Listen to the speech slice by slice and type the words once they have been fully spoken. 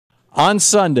On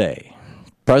Sunday,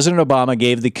 President Obama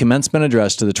gave the commencement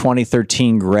address to the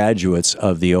 2013 graduates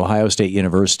of the Ohio State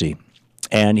University.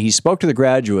 And he spoke to the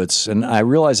graduates, and I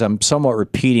realize I'm somewhat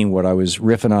repeating what I was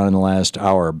riffing on in the last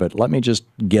hour, but let me just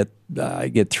get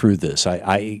through this.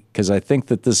 Because I think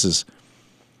that this is,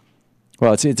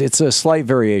 well, it's a slight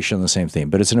variation on the same theme,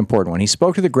 but it's an important one. He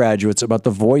spoke to the graduates about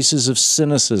the voices of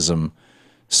cynicism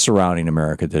surrounding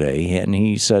America today, and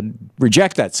he said,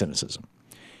 reject that cynicism.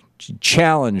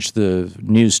 Challenge the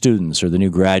new students or the new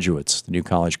graduates, the new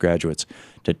college graduates,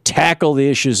 to tackle the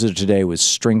issues of today with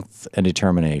strength and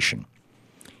determination.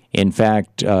 In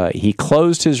fact, he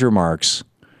closed his remarks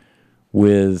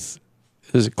with,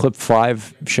 is it clip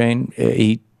 5, Shane?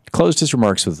 He closed his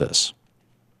remarks with this.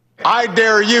 I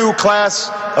dare you, class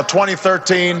of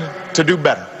 2013, to do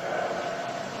better.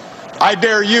 I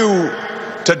dare you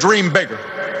to dream bigger.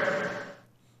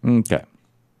 Okay.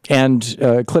 And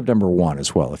clip number 1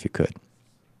 as well, if you could.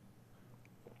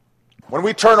 When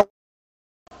we turn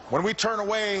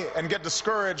away and get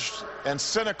discouraged and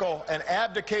cynical and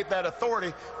abdicate that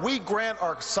authority, we grant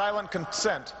our silent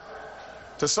consent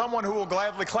to someone who will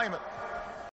gladly claim it.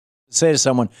 Say to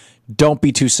someone, don't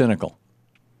be too cynical.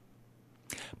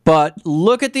 But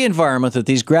look at the environment that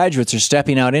these graduates are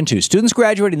stepping out into. Students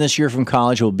graduating this year from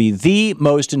college will be the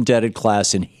most indebted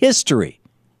class in history.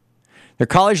 Their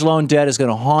college loan debt is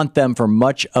going to haunt them for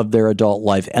much of their adult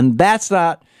life. And that's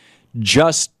not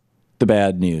just the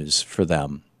bad news for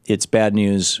them. It's bad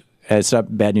news. It's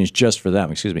not bad news just for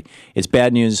them, excuse me. It's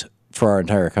bad news for our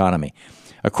entire economy.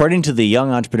 According to the Young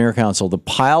Entrepreneur Council, the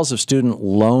piles of student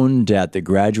loan debt that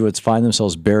graduates find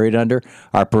themselves buried under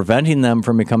are preventing them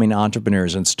from becoming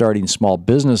entrepreneurs and starting small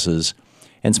businesses.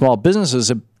 And small businesses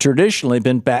have traditionally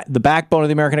been the backbone of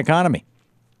the American economy.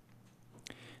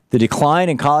 The decline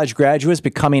in college graduates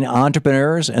becoming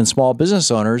entrepreneurs and small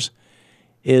business owners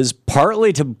is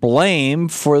partly to blame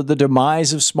for the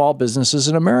demise of small businesses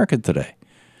in America today.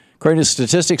 According to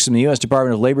statistics from the U.S.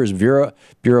 Department of Labor's Bureau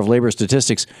of Labor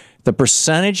Statistics, the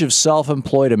percentage of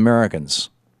self-employed Americans,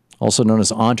 also known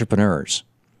as entrepreneurs,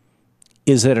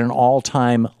 is at an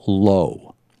all-time low.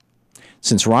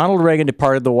 Since Ronald Reagan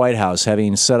departed the White House,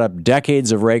 having set up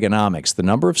decades of Reaganomics, the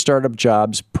number of startup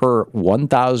jobs per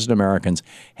 1,000 Americans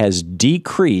has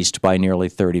decreased by nearly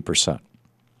 30%.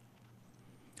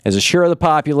 As a share of the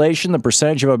population, the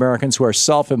percentage of Americans who are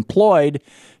self-employed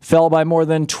fell by more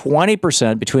than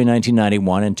 20% between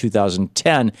 1991 and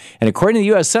 2010. And according to the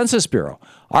U.S. Census Bureau,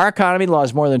 our economy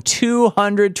lost more than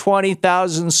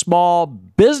 220,000 small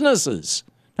businesses,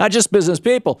 not just business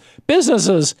people,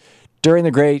 businesses during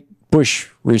the Great Bush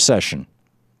recession.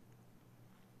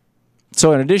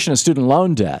 So in addition to student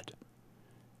loan debt,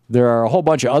 there are a whole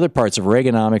bunch of other parts of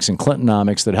Reaganomics and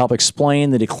Clintonomics that help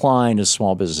explain the decline of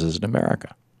small businesses in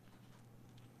America.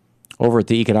 Over at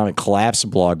the Economic Collapse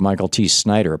blog, Michael T.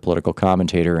 Snyder, a political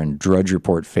commentator and Drudge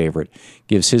Report favorite,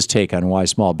 gives his take on why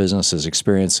small businesses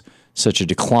experience such a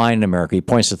decline in America. He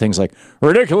points to things like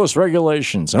ridiculous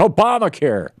regulations and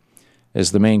Obamacare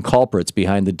as the main culprits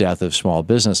behind the death of small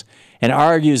business, and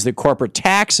argues that corporate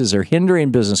taxes are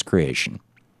hindering business creation,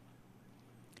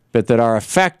 but that our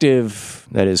effective,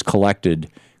 that is, collected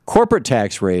corporate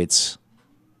tax rates,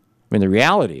 I mean, the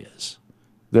reality is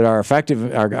that our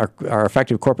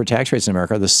effective corporate tax rates in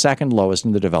America are the second lowest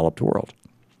in the developed world.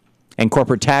 And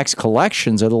corporate tax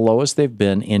collections are the lowest they've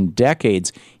been in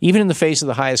decades, even in the face of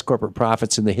the highest corporate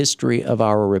profits in the history of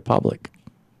our republic.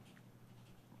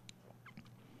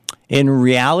 In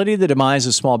reality, the demise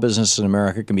of small business in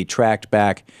America can be tracked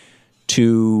back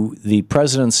to the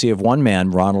presidency of one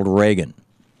man, Ronald Reagan.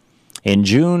 In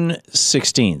June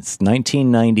 16th,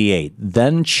 1998,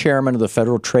 then chairman of the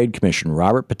Federal Trade Commission,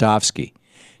 Robert Pitofsky,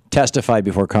 testified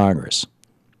before Congress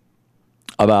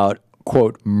about,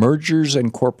 quote, mergers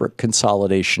and corporate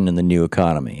consolidation in the new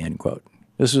economy, end quote.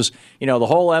 This was, the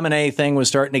whole M&A thing was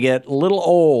starting to get a little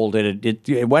old.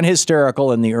 It went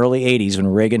hysterical in the early 80s when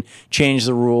Reagan changed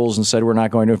the rules and said we're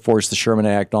not going to enforce the Sherman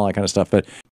Act and all that kind of stuff. But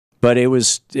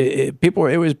people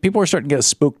were starting to get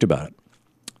spooked about it.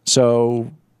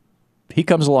 So he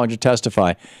comes along to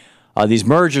testify. These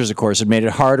mergers, of course, had made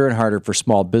it harder and harder for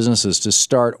small businesses to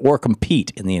start or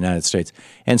compete in the United States.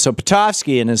 And so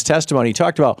Pitofsky, in his testimony,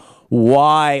 talked about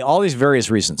why, all these various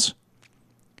reasons,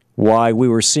 why we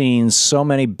were seeing so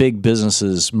many big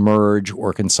businesses merge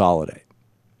or consolidate.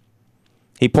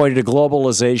 He pointed to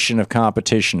globalization of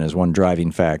competition as one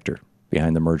driving factor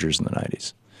behind the mergers in the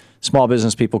 90s. Small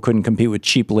business people couldn't compete with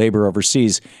cheap labor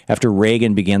overseas after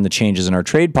Reagan began the changes in our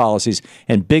trade policies,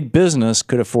 and big business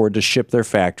could afford to ship their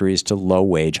factories to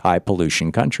low-wage,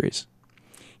 high-pollution countries.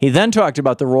 He then talked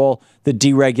about the role that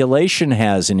deregulation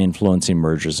has in influencing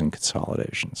mergers and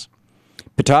consolidations.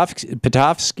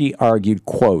 Pitofsky argued,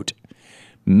 quote,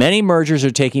 many mergers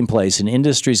are taking place in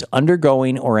industries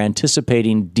undergoing or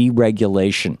anticipating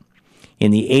deregulation. In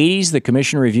the 80s, the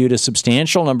commission reviewed a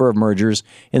substantial number of mergers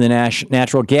in the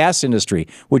natural gas industry,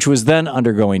 which was then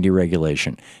undergoing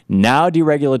deregulation. Now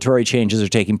deregulatory changes are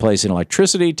taking place in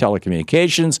electricity,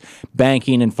 telecommunications,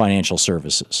 banking, and financial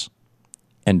services.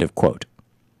 End of quote.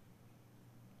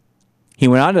 He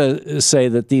went on to say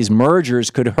that these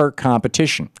mergers could hurt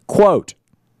competition. Quote,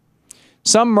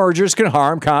 some mergers can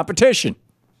harm competition.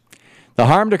 The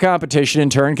harm to competition, in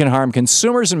turn, can harm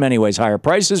consumers in many ways. Higher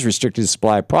prices, restricted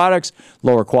supply of products,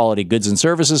 lower quality goods and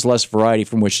services, less variety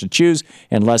from which to choose,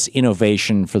 and less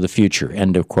innovation for the future.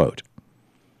 End of quote.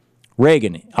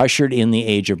 Reagan ushered in the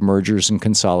age of mergers and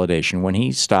consolidation when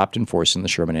he stopped enforcing the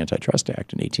Sherman Antitrust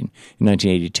Act in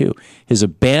 1982. His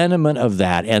abandonment of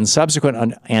that and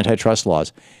subsequent antitrust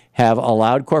laws have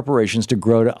allowed corporations to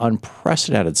grow to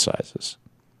unprecedented sizes,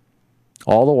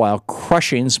 all the while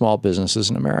crushing small businesses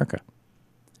in America.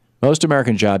 Most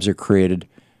American jobs are created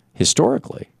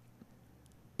historically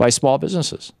by small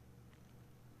businesses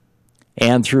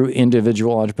and through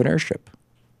individual entrepreneurship.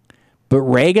 But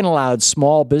Reagan allowed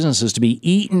small businesses to be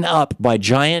eaten up by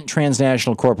giant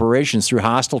transnational corporations through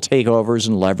hostile takeovers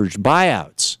and leveraged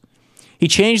buyouts. He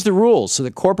changed the rules so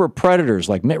that corporate predators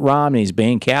like Mitt Romney's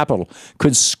Bain Capital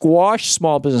could squash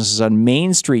small businesses on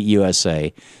Main Street,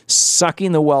 USA,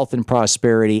 sucking the wealth and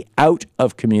prosperity out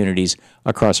of communities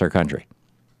across our country.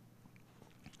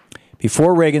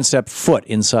 Before Reagan stepped foot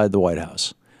inside the White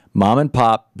House,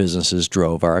 mom-and-pop businesses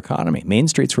drove our economy. Main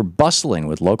streets were bustling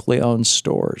with locally owned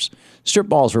stores. Strip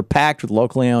malls were packed with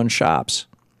locally owned shops.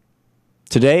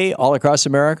 Today, all across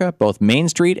America, both Main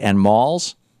Street and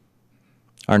malls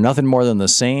are nothing more than the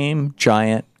same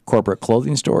giant corporate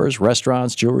clothing stores,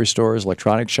 restaurants, jewelry stores,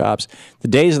 electronic shops. The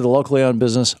days of the locally owned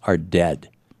business are dead.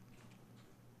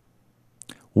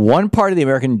 One part of the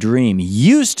American dream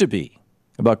used to be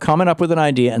about coming up with an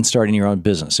idea and starting your own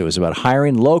business. It was about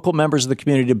hiring local members of the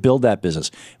community to build that business.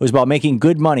 It was about making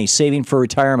good money, saving for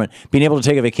retirement, being able to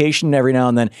take a vacation every now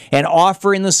and then, and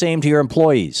offering the same to your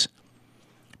employees.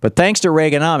 But thanks to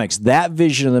Reaganomics, that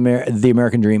vision of the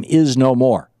American dream is no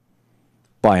more,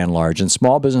 by and large, and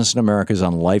small business in America is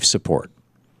on life support.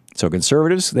 So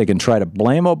conservatives, they can try to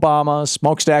blame Obama,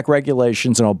 smokestack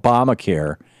regulations, and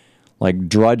Obamacare, like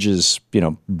Drudge is,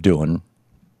 doing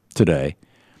today,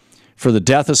 for the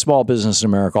death of small business in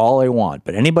America all they want.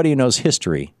 But anybody who knows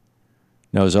history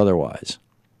knows otherwise.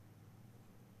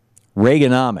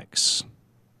 Reaganomics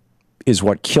is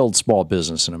what killed small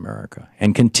business in America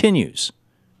and continues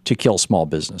to kill small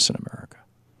business in America.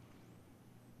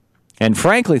 And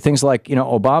frankly, things like,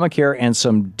 Obamacare and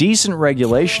some decent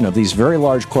regulation of these very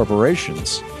large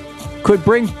corporations could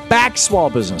bring back small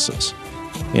businesses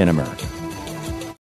in America.